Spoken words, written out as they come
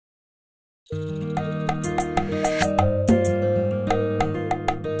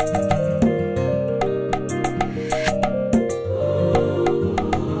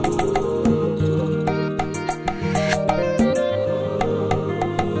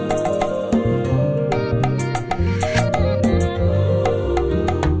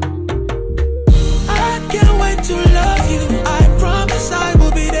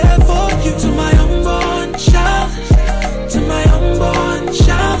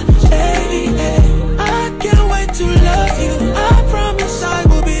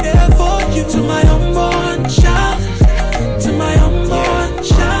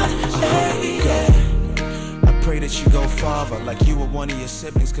Like you or one of your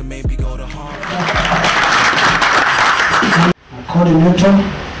siblings could maybe go to Harvard. Coordinator,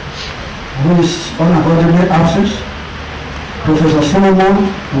 who is unavoidably absent, Professor Solomon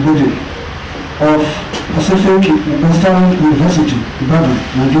Obodi of Pacific Western University, Ibadan,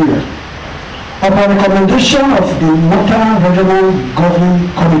 Nigeria. Upon recommendation of the Mukhtar Ramalan Governing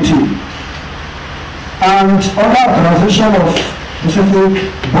Committee and under authorization of Pacific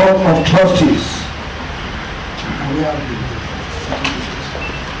Board of Trustees,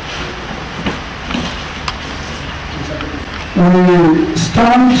 we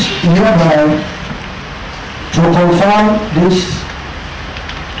stand hereby to confer this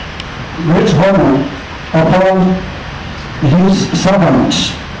great honor upon his servant,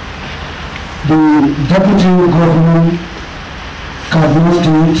 the Deputy Governor, Kaduna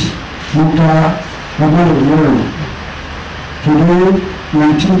State, Mukhtar Ramalan Yero. Today,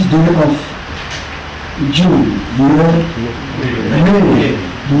 19th day of June, May,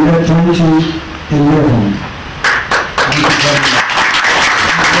 the year 2011.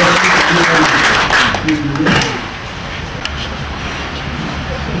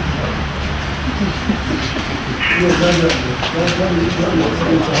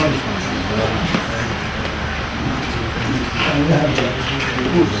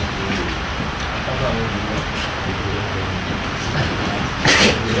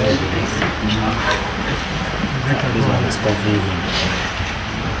 This one is confusing.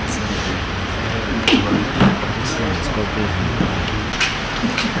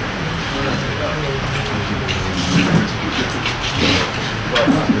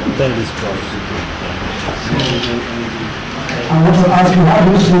 Tell this I want to ask you, how do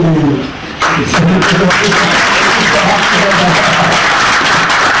you see the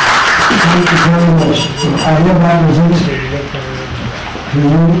thank you very much. So I hereby present to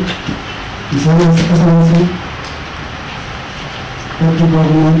you His Excellency, Deputy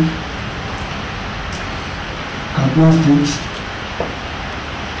Governor, Kaduna State,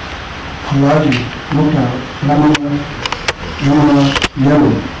 Alhaji Mukhtar Ramalan Yero,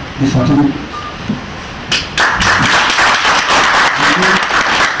 the certificate.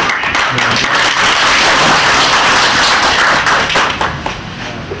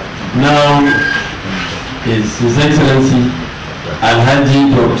 Now is His Excellency Alhaji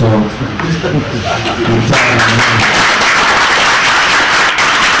Dr. Mukhtar Ramalan.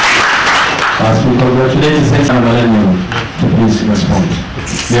 As we congratulate His Excellency Ramalan Yero to please respond.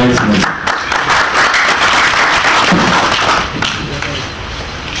 Your Excellency.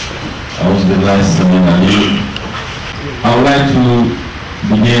 I would like to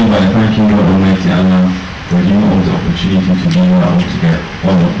begin by thanking God Almighty Allah for giving us the opportunity to be here all together,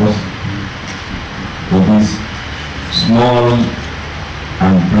 all of us, for this small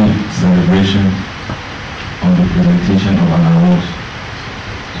and brief celebration on the presentation of an award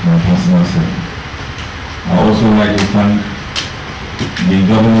to my personal self. I also like to thank the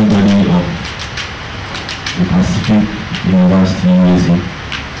governing body of the Pacific University USA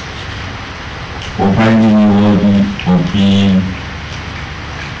for finding me worthy of being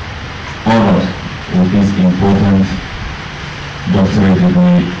honored with this important doctorate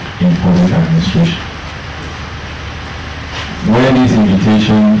degree in public administration. When this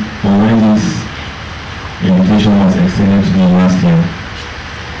invitation was extended to me last year,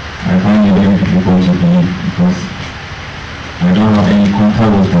 I find it very difficult to believe because I don't have any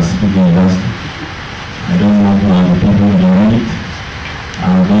contact with Pacific University. I don't know who are the people behind it.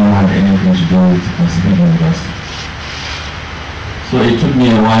 I don't have anything to do with Pacific University. So it took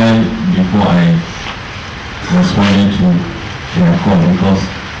me a while before I responded to their call because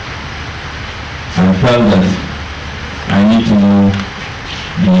I felt that I need to know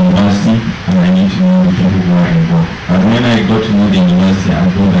the university and I need to know the people who are involved. But when I got to know the university, I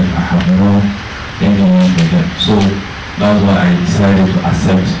know that I have no anything for them. So that's why I decided to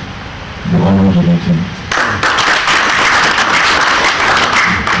accept the honor given to me.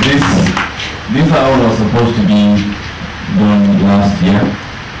 This award was supposed to be done last year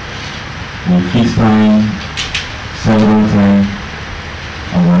We fixed time several times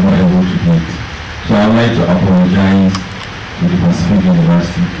and we were not able to meet. So I'd like to apologize to the Pacific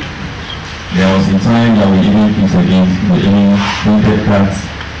University. There was a time that we even fixed against, we even printed cards,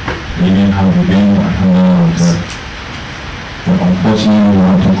 we even had the venue at Ramalan Yero. But unfortunately we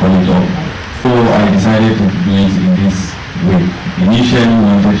had to call it off. So I decided to do it in this way. Initially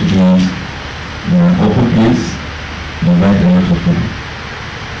we wanted to do it in an open place, invite a lot of people.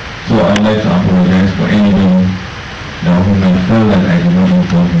 So I'd like to apologize for anybody that who might feel that I did not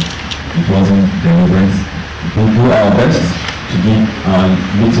inform him. It wasn't deliberate. We will do our best to give our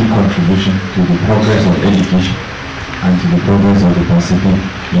little contribution to the progress of education and to the progress of the Pacific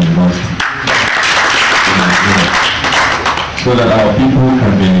University in Nigeria, so that our people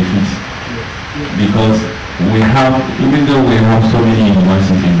can benefit. Because we have, even though we have so many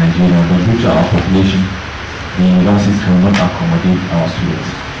universities in Nigeria, but due to our population, the universities cannot accommodate our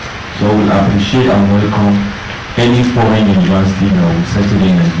students. So we'll appreciate and welcome any foreign university that will settle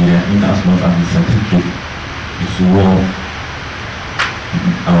in Nigeria in as much as the certificate is worth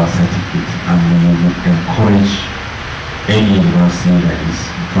our certificate, and we will encourage any university that is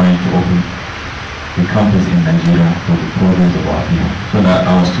trying to open a campus in Nigeria for the progress of our people, so that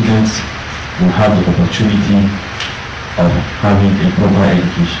our students will have the opportunity of having a proper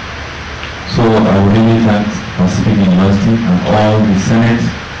education. So I would really thank Pacific University and all the Senate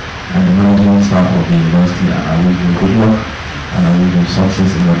and the management staff of the university, and I wish them good luck and I wish them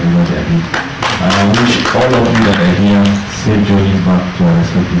success in whatever they are doing. And I wish all of you that are here safe journeys back to our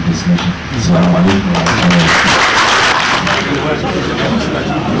respective destination. Assalamu alaikum wa rahmatullahi.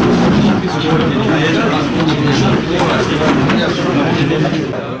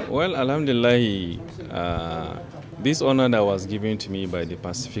 Well, alhamdulillah, this honor that was given to me by the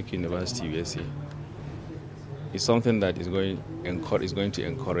Pacific University USA is something that is going to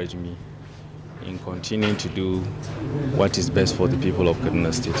encourage me in continuing to do what is best for the people of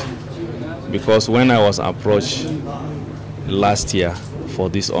Kaduna State. Because when I was approached last year for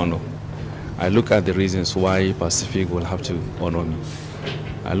this honor, I look at the reasons why Pacific will have to honor me.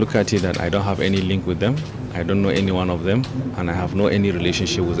 I look at it that I don't have any link with them, I don't know any one of them, and I have no any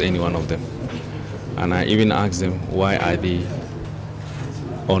relationship with any one of them. And I even asked them, why are they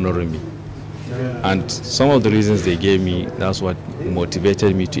honoring me? And some of the reasons they gave me, that's what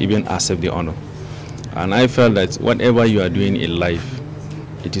motivated me to even accept the honor. And I felt that whatever you are doing in life,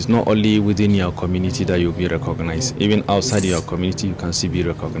 it is not only within your community that you'll be recognized. Even outside your community, you can still be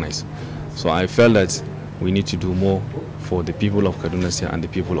recognized. So I felt that we need to do more for the people of Kaduna State and the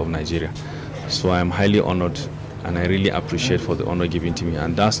people of Nigeria. So I am highly honored, and I really appreciate for the honor given to me.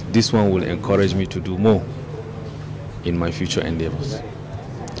 And this one will encourage me to do more in my future endeavors.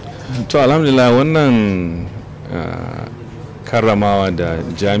 To alhamdulillah, wannan karramawa da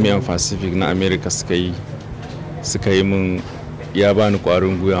Jami'an Pacific na America suka yi mun ya bani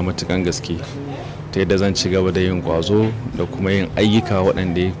ƙwarin gwiwa matukan gaske ta yadda zan ci gaba da yin ƙwazo da kuma yin ayyuka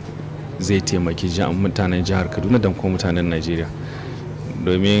waɗanda zai taimaki mutanen jihar Kaduna da kuma mutanen Najeriya.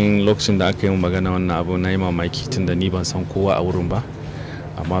 Domin lokacin da aka yi magana wannan abu na yi mamaki tunda ni ban san kowa a wurin ba,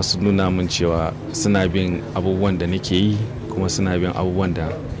 amma su nuna min cewa suna bin abubuwan da nake yi kuma suna bin abubuwan da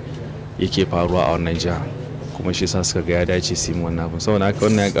yake faruwa a wannan jihar, kuma shi yasa suka ga ya dace su yi wannan abu. Saboda haka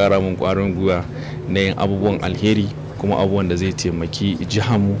wannan ya ƙara min ƙwarin gwiwa na yin abubuwan alheri kuma abubuwan da zai taimaki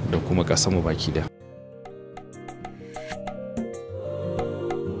jiharmu da kuma ƙasarmu baki da.